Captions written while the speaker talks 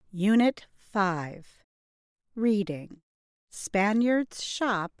Unit 5. Reading. Spaniards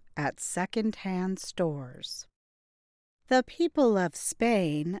shop at secondhand stores. The people of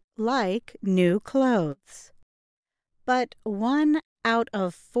Spain like new clothes, but 1 out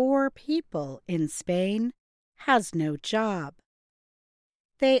of 4 people in Spain has no job.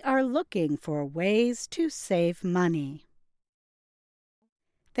 They are looking for ways to save money.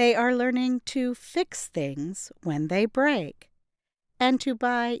 They are learning to fix things when they break, and to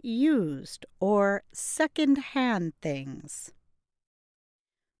buy used or second-hand things.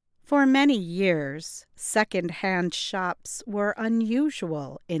 For many years, second-hand shops were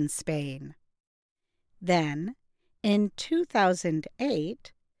unusual in Spain. Then, in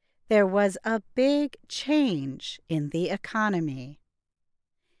 2008, there was a big change in the economy.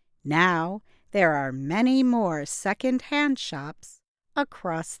 Now, there are many more second-hand shops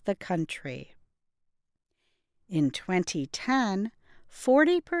across the country. In 2010,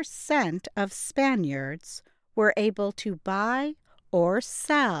 40% of Spaniards were able to buy or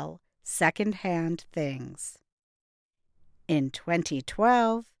sell second-hand things. In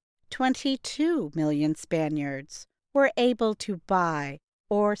 2012, 22 million Spaniards were able to buy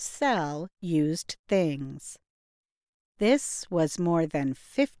or sell used things. This was more than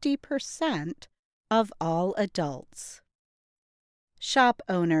 50% of all adults. Shop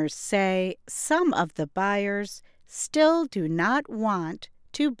owners say some of the buyers still do not want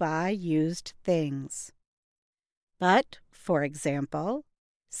to buy used things. But, for example,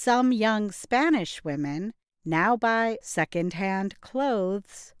 some young Spanish women now buy second-hand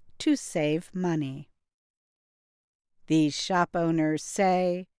clothes to save money. These shop owners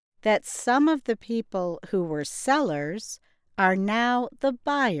say that some of the people who were sellers are now the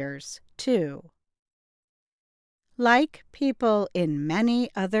buyers too. Like people in many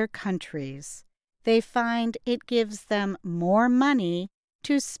other countries, they find it gives them more money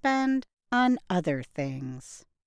to spend on other things.